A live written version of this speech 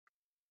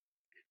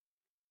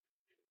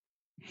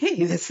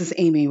Hey, this is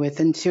Amy with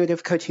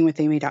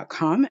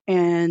intuitivecoachingwithamy.com,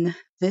 and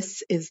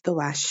this is the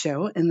last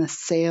show in the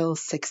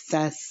Sales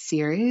Success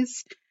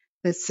series.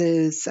 This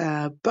is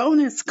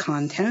bonus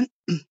content.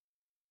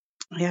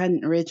 I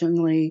hadn't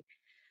originally,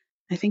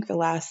 I think the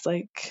last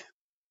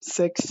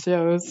 6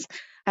 shows,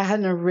 I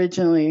hadn't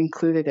originally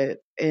included it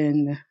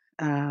in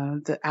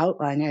the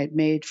outline I had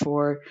made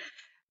for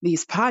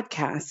these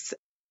podcasts,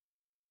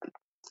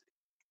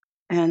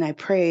 and I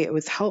pray it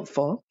was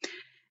helpful.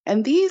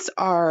 And these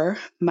are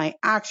my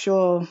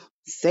actual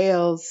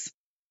sales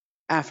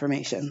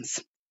affirmations.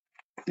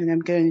 And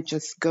I'm going to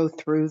just go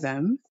through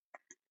them.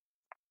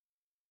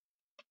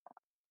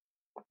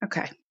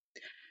 Okay.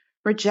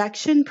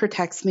 Rejection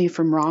protects me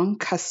from wrong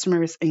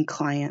customers and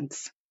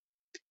clients.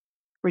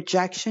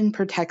 Rejection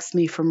protects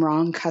me from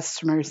wrong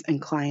customers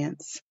and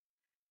clients.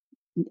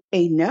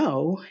 A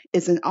no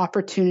is an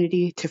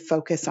opportunity to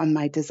focus on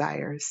my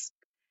desires.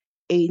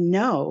 A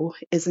no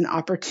is an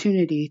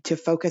opportunity to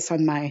focus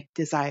on my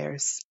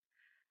desires.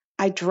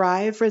 I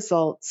drive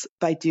results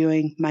by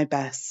doing my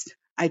best.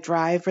 I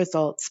drive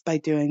results by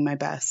doing my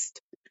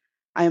best.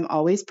 I am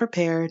always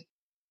prepared.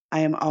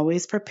 I am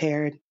always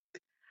prepared.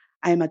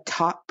 I am a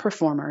top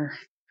performer.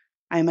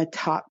 I am a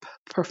top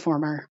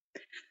performer.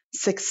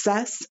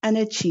 Success and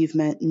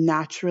achievement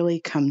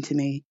naturally come to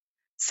me.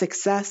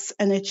 Success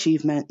and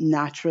achievement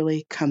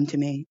naturally come to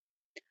me.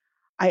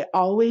 I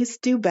always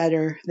do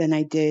better than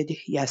I did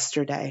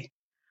yesterday.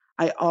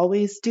 I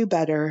always do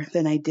better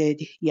than I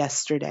did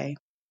yesterday.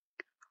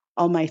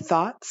 All my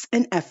thoughts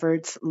and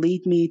efforts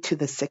lead me to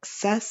the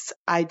success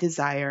I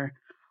desire.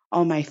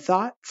 All my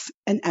thoughts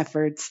and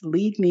efforts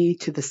lead me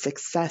to the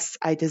success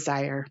I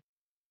desire.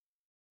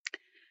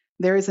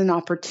 There is an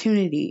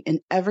opportunity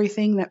in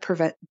everything that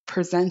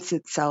presents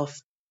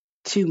itself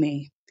to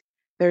me.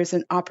 There is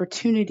an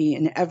opportunity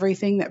in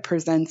everything that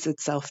presents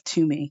itself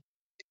to me.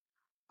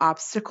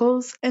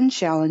 Obstacles and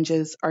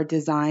challenges are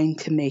designed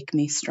to make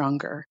me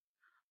stronger.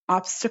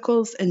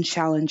 Obstacles and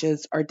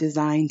challenges are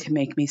designed to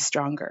make me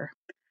stronger.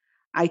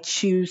 I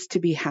choose to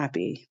be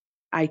happy.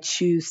 I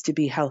choose to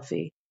be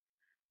healthy.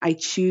 I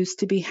choose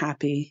to be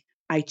happy.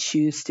 I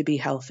choose to be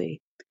healthy.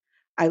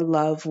 I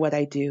love what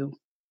I do.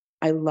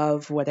 I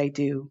love what I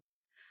do.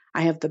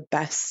 I have the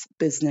best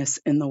business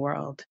in the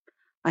world.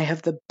 I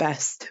have the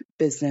best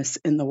business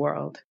in the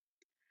world.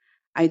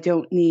 I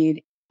don't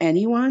need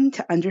anyone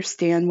to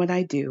understand what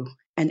I do,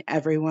 and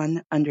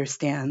everyone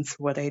understands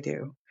what I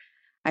do.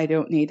 I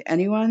don't need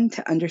anyone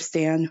to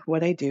understand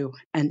what I do,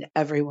 and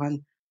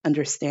everyone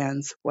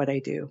understands what I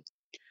do.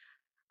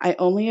 I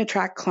only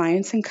attract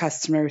clients and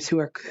customers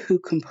who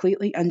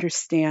completely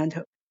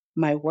understand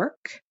my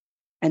work,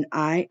 and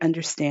I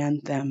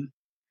understand them.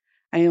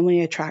 I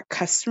only attract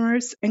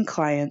customers and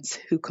clients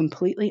who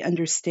completely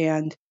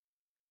understand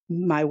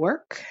my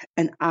work,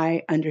 and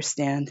I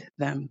understand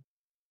them.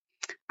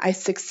 I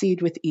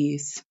succeed with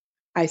ease.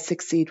 I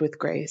succeed with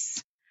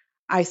grace.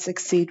 I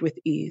succeed with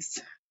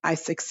ease. I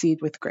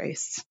succeed with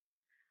grace.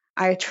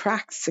 I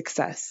attract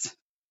success.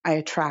 I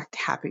attract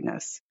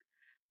happiness.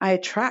 I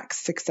attract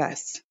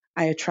success.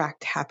 I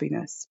attract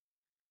happiness.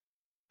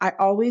 I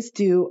always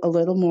do a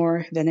little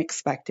more than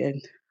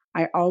expected.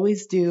 I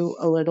always do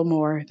a little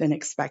more than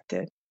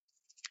expected.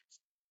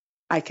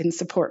 I can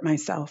support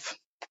myself.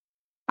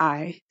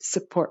 I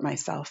support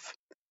myself.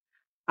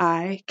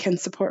 I can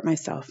support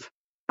myself.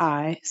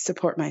 I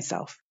support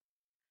myself.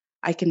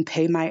 I can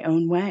pay my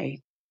own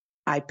way.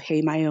 I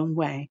pay my own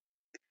way.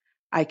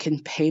 I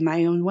can pay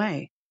my own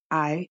way.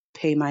 I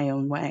pay my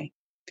own way.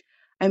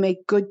 I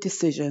make good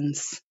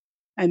decisions.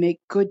 I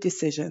make good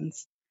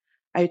decisions.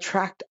 I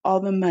attract all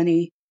the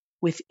money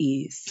with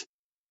ease.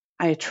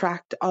 I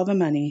attract all the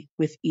money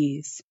with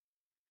ease.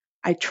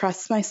 I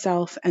trust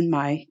myself and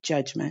my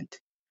judgment.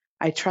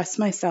 I trust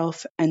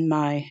myself and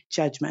my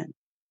judgment.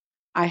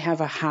 I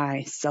have a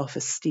high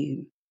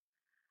self-esteem.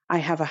 I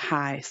have a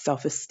high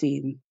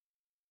self-esteem.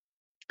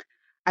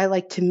 I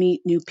like to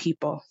meet new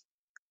people.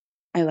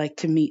 I like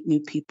to meet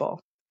new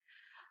people.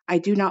 I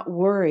do not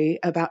worry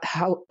about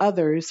how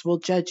others will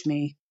judge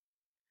me.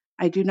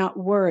 I do not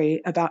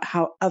worry about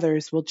how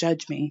others will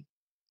judge me.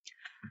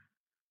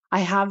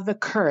 I have the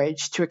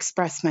courage to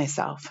express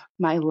myself.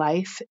 My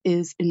life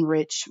is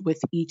enriched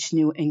with each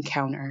new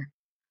encounter.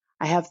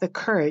 I have the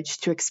courage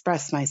to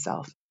express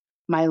myself.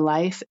 My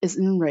life is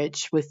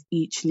enriched with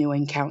each new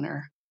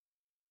encounter.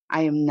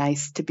 I am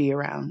nice to be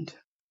around.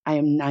 I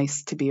am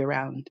nice to be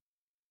around.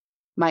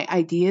 My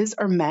ideas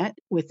are met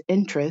with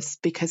interest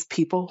because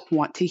people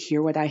want to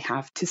hear what I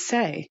have to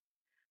say.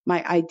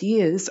 My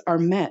ideas are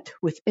met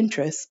with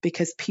interest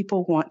because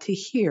people want to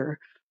hear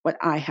what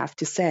I have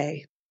to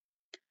say.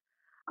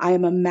 I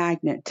am a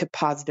magnet to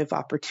positive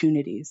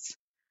opportunities.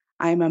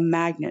 I am a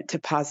magnet to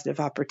positive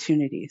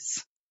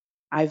opportunities.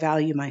 I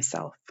value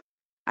myself.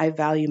 I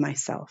value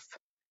myself.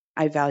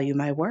 I value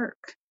my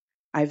work.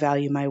 I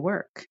value my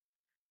work.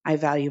 I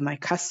value my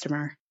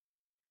customer.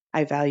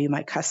 I value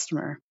my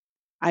customer.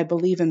 I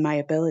believe in my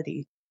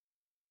ability.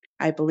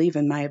 I believe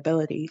in my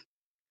ability.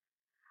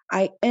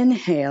 I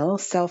inhale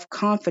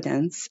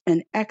self-confidence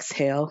and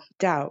exhale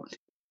doubt.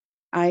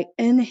 I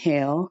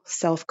inhale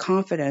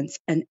self-confidence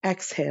and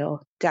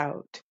exhale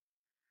doubt.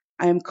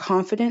 I am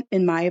confident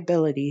in my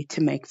ability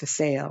to make the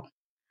sale.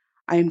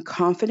 I am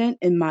confident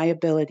in my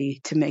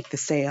ability to make the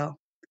sale.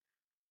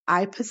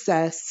 I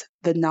possess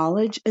the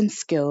knowledge and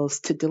skills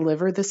to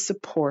deliver the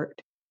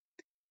support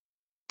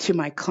to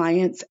my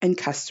clients and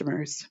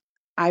customers.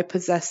 I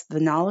possess the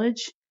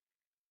knowledge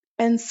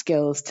and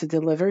skills to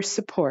deliver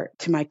support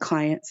to my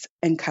clients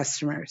and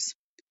customers.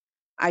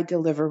 I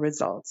deliver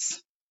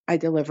results. I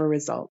deliver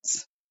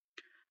results.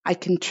 I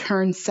can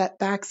turn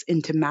setbacks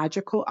into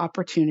magical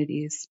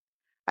opportunities.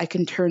 I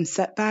can turn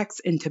setbacks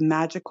into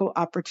magical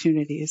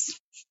opportunities.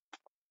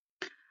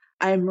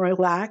 I am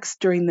relaxed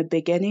during the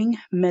beginning,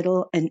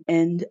 middle, and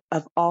end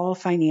of all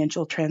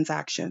financial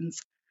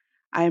transactions.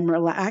 I am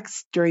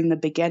relaxed during the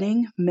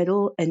beginning,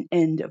 middle, and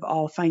end of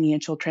all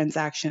financial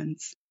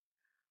transactions.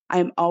 I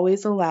am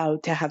always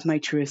allowed to have my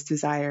truest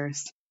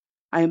desires.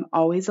 I am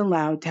always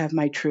allowed to have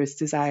my truest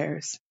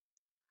desires.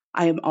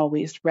 I am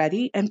always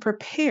ready and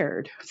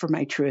prepared for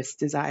my truest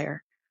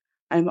desire.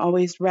 I am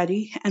always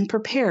ready and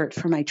prepared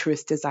for my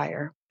truest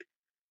desire.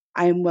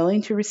 I am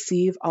willing to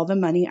receive all the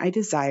money I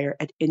desire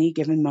at any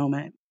given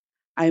moment.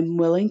 I am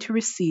willing to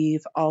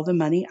receive all the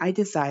money I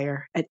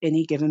desire at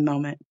any given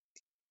moment.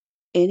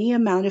 Any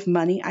amount of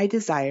money I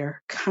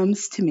desire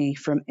comes to me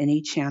from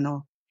any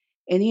channel.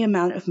 Any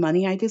amount of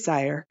money I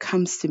desire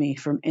comes to me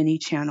from any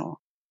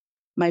channel.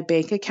 My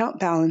bank account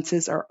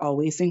balances are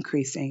always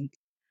increasing.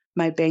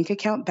 My bank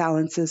account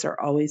balances are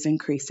always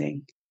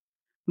increasing.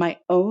 My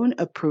own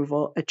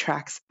approval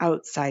attracts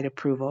outside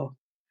approval.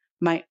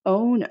 My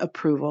own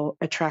approval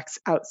attracts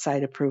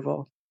outside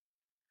approval.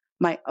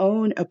 My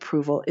own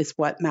approval is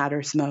what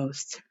matters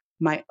most.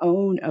 My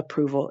own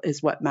approval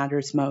is what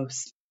matters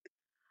most.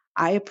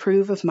 I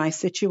approve of my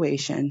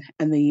situation,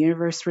 and the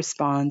universe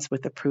responds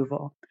with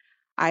approval.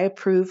 I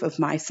approve of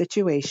my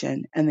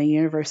situation, and the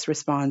universe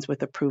responds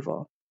with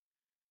approval.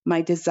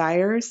 My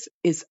desires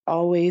is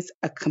always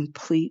a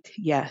complete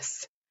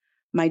yes.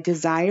 My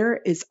desire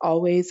is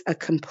always a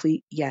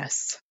complete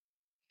yes.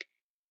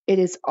 It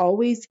is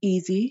always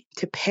easy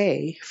to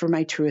pay for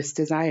my truest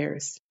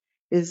desires.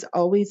 It is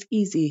always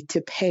easy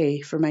to pay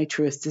for my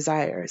truest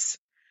desires.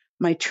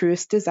 My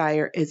truest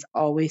desire is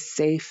always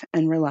safe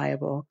and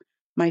reliable.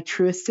 My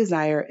truest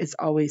desire is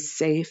always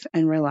safe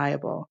and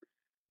reliable.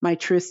 My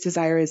truest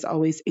desire is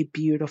always a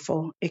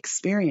beautiful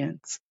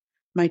experience.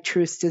 My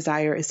truest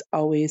desire is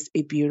always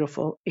a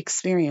beautiful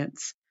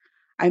experience.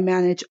 I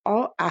manage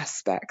all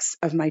aspects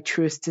of my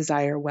truest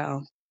desire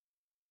well.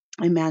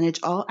 I manage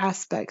all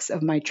aspects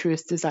of my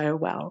truest desire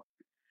well.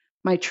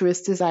 My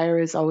truest desire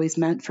is always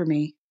meant for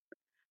me.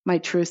 My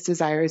truest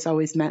desire is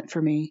always meant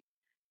for me.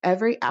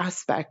 Every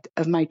aspect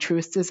of my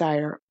truest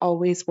desire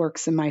always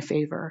works in my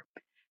favor.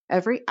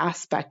 Every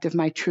aspect of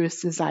my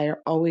truest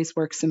desire always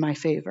works in my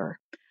favor.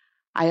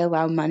 I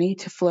allow money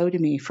to flow to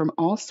me from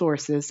all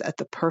sources at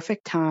the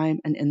perfect time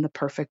and in the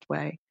perfect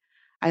way.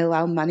 I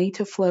allow money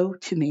to flow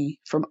to me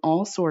from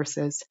all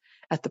sources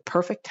at the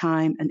perfect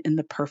time and in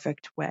the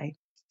perfect way.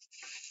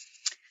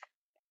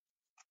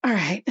 All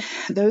right,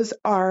 those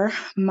are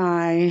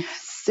my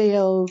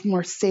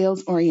more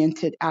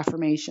sales-oriented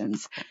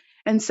affirmations.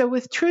 And so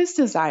with truest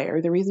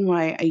desire, the reason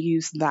why I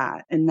use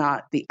that and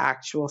not the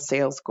actual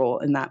sales goal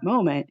in that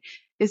moment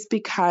is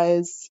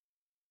because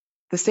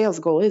the sales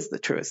goal is the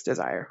truest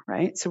desire,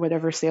 right? So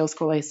whatever sales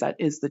goal I set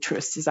is the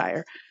truest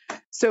desire.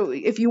 So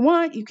if you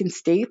want, you can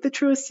state the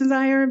truest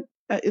desire,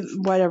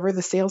 whatever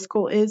the sales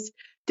goal is,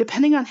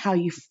 depending on how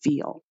you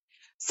feel.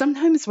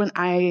 Sometimes when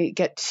I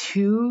get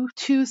too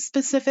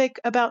specific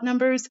about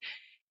numbers,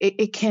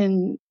 it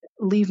can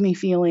leave me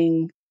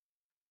feeling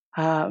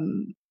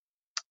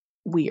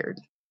weird.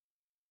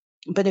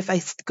 But if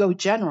I go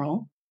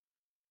general,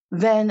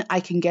 then I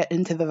can get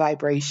into the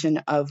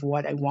vibration of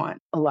what I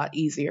want a lot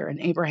easier. And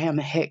Abraham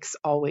Hicks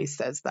always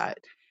says that,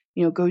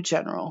 go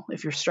general.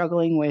 If you're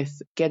struggling with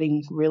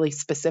getting really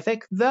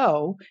specific,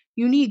 though,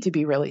 you need to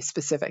be really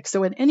specific.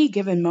 So at any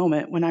given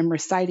moment when I'm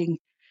reciting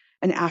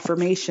an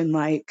affirmation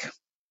like,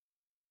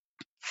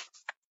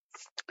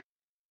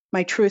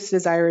 my truest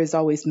desire is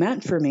always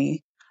meant for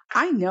me,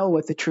 I know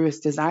what the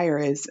truest desire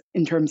is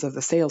in terms of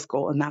the sales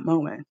goal in that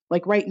moment.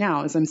 Like right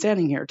now, as I'm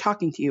standing here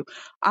talking to you,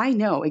 I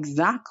know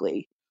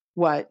exactly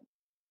what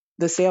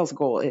the sales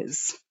goal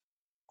is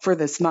for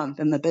this month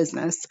in the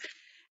business.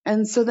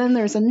 And so then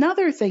there's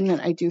another thing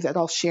that I do that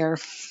I'll share.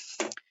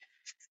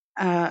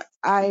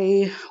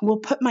 I will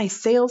put my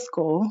sales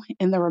goal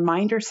in the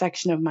reminder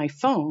section of my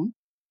phone,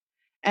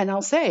 and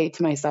I'll say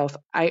to myself,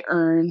 I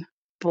earn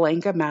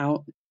blank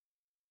amount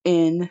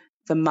in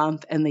the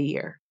month and the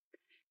year.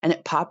 And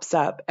it pops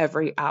up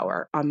every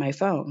hour on my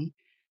phone.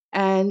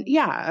 And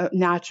yeah,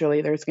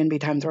 naturally, there's going to be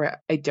times where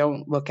I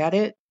don't look at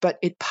it, but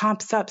it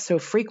pops up so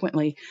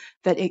frequently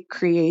that it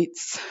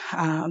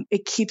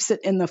keeps it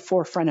in the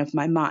forefront of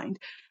my mind.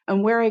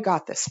 And where I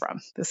got this from,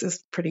 this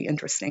is pretty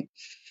interesting,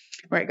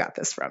 where I got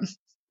this from.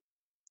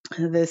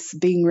 This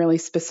being really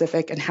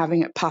specific and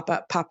having it pop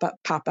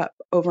up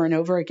over and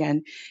over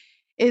again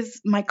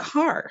is my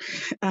car.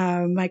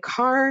 My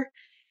car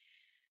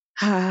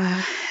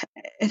Uh,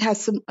 it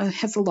has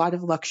a lot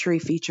of luxury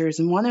features,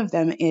 and one of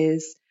them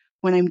is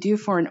when I'm due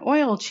for an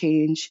oil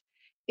change,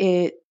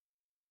 it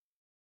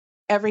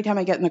every time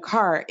I get in the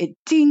car, it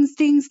dings,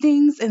 dings,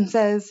 dings, and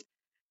says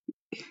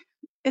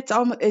it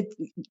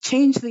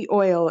change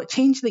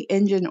the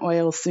engine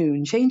oil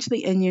soon, change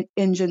the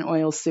engine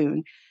oil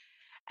soon,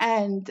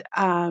 and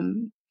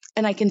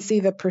I can see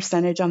the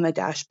percentage on the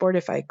dashboard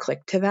if I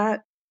click to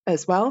that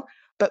as well.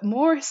 But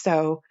more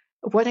so,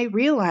 what I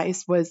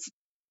realized was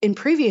in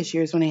previous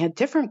years when I had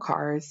different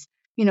cars,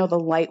 the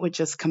light would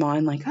just come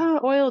on like, oh,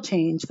 oil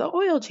change, the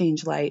oil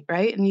change light,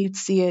 right? And you'd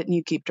see it and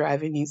you keep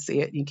driving, you see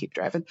it and you keep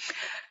driving.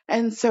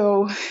 And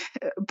so,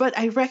 but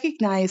I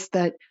recognized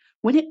that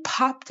when it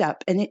popped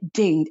up and it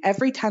dinged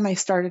every time I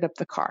started up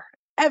the car,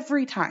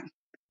 every time,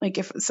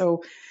 like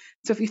so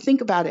if you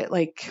think about it,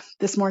 like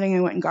this morning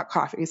I went and got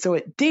coffee. So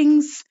it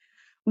dings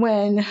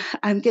when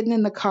I'm getting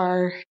in the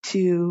car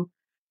to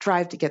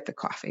drive to get the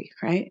coffee,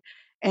 right?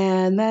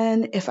 And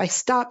then if I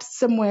stop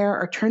somewhere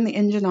or turn the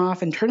engine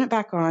off and turn it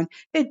back on,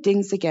 it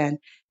dings again.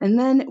 And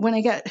then when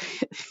I get,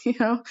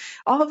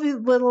 all these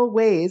little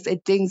ways,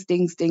 it dings,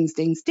 dings, dings,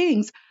 dings,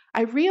 dings.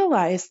 I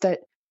realized that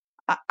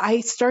I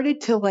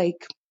started to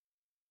like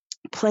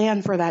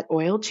plan for that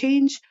oil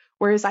change,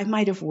 whereas I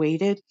might have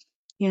waited,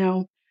 you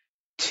know,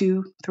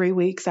 2-3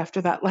 weeks after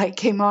that light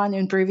came on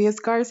in previous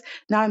cars.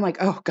 Now I'm like,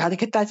 oh, gotta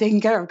get that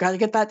taken care of, gotta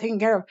get that taken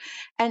care of.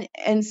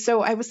 And so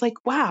I was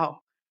like, wow,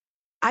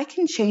 I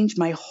can change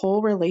my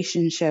whole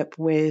relationship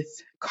with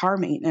car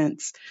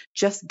maintenance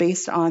just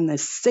based on the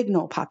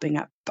signal popping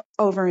up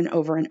over and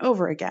over and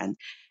over again.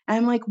 And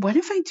I'm like, what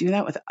if I do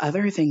that with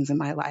other things in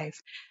my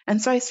life? And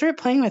so I started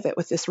playing with it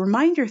with this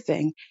reminder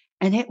thing,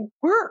 and it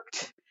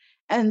worked.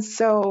 And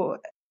so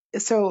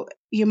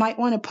you might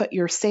want to put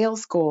your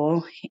sales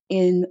goal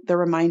in the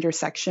reminder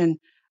section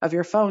of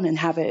your phone and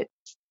have it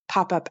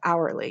pop up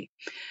hourly.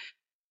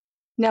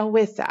 Now,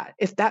 with that,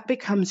 if that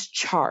becomes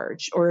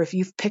charged or if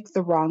you've picked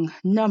the wrong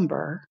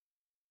number,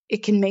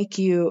 it can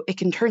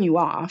turn you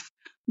off.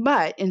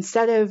 But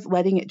instead of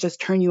letting it just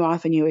turn you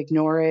off and you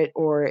ignore it,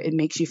 or it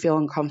makes you feel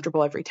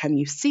uncomfortable every time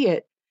you see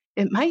it,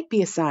 it might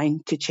be a sign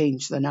to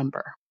change the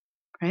number,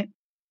 right?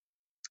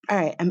 All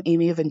right, I'm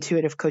Amy of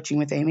Intuitive Coaching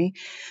with Amy.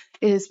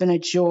 It has been a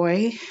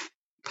joy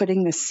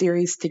putting this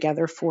series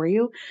together for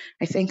you.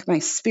 I thank my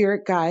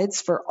spirit guides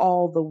for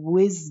all the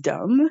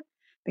wisdom,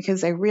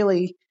 because I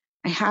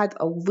had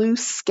a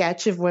loose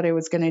sketch of what I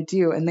was going to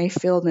do, and they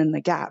filled in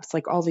the gaps,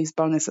 like all these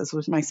bonuses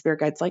with my spirit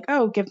guides, like,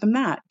 oh, give them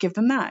that, give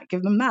them that,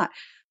 give them that.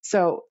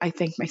 So I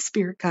thank my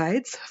spirit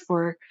guides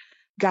for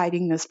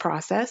guiding this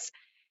process.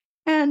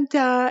 And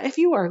if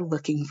you are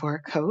looking for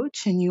a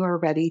coach and you are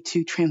ready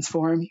to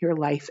transform your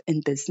life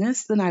and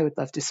business, then I would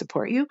love to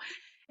support you.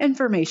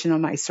 Information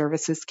on my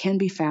services can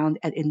be found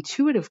at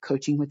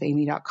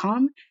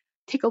intuitivecoachingwithamy.com.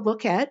 Take a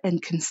look at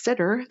and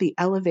consider the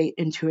Elevate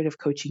Intuitive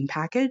Coaching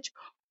Package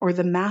or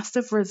the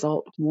Massive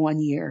Result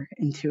 1-Year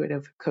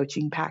Intuitive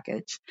Coaching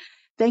Package.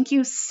 Thank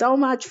you so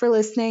much for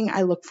listening.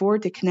 I look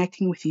forward to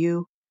connecting with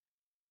you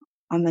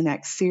on the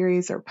next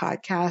series or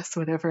podcast,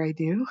 whatever I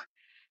do.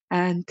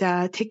 And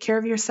take care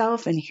of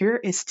yourself. And here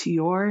is to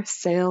your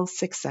sales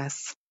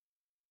success.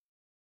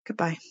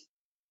 Goodbye.